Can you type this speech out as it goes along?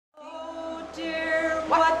Dear,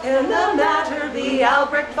 what can the matter be?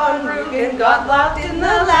 Albrecht von Rugen got locked in the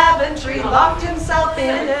lavatory, locked himself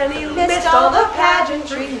in, and he missed all the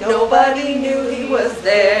pageantry. Nobody knew he was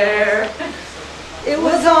there. It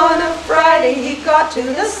was on a Friday, he got to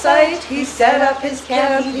the site. He set up his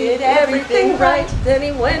camp, he did everything right. Then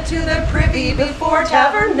he went to the privy before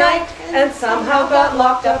tavern night, and somehow got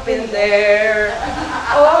locked up in there.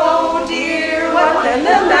 Oh dear, what can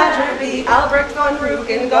the matter be? Albrecht von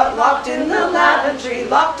Rugen got locked in the lavatory,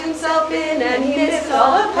 locked himself in, and he missed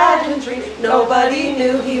all the pageantry. Nobody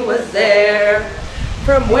knew he was there.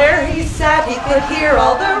 From where he sat, he could hear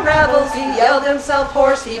all the revels. He yelled himself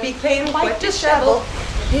hoarse, he became quite disheveled.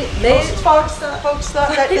 Most folks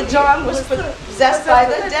thought that John was possessed by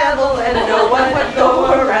the devil, and no one would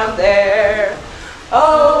go around there.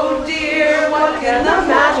 Oh dear, what can the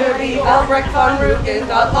matter be? Albrecht von Rugen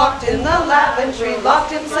got locked in the lavatory,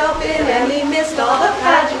 locked himself in, and he missed all the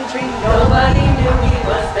pageantry. Nobody knew he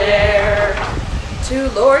was there. Two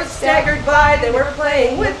lords staggered by, they were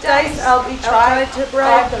playing with dice. Albie tried to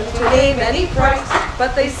bribe them to name any price,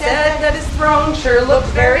 but they said that his throne sure looked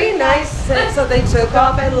very nice, and so they took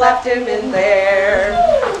off and left him in there.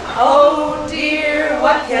 Oh dear,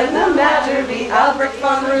 what can the matter be? Albrecht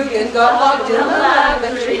von Rugen got locked in the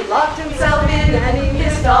lavatory, locked himself in, and he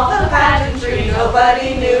missed all the pageantry.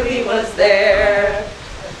 Nobody knew he was there.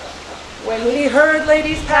 When he heard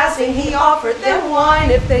ladies passing, he offered them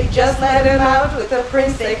wine. If they just let him out with the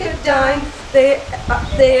prince, they could dine. They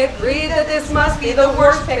agreed that this must be the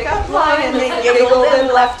worst pickup line, and they giggled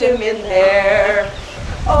and left him in there.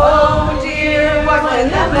 Oh dear, what can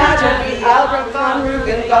the matter be? Albrecht von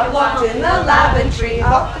Rugen got locked in the lavatory,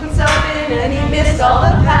 locked himself in, and he missed all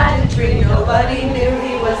the pageantry. Nobody knew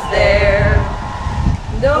he was there.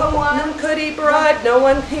 No one could he bribe, no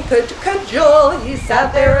one he could cajole. He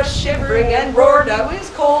sat there a-shivering and roared out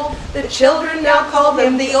his cold. The children now called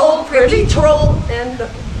him the old pretty troll, and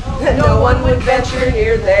no one would venture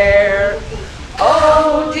near there.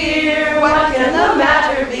 Oh dear, what can the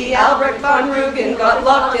matter be? Albrecht von Rugen got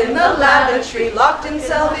locked in the lavatory, locked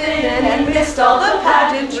himself in, and missed all the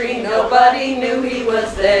pageantry. Nobody knew he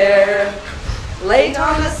was there. Late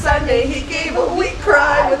on a Sunday, he gave a weak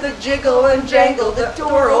cry. With a jiggle and jangle, the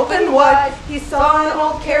door opened wide. He saw an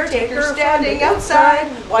old caretaker standing outside,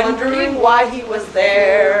 wondering why he was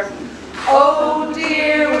there. Oh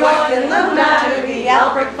dear, what can the matter be?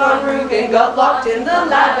 Albrecht von Rugen got locked in the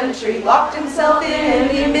lavatory, locked himself in, and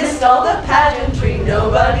he missed all the pageantry.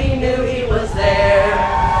 Nobody knew he was there.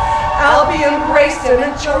 Albie embraced him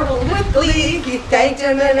and chortled with glee. He thanked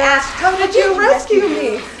him and asked, "How did you rescue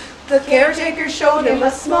me?" The caretaker showed him a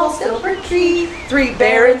small silver tree. 3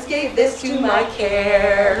 barons gave this to my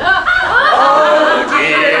care. Oh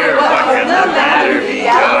dear, what can the matter be?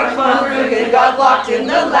 Albrecht von Rugen got locked in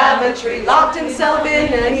the lavatory, locked himself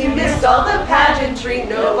in, and he missed all the pageantry.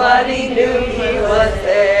 Nobody knew he was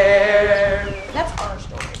there.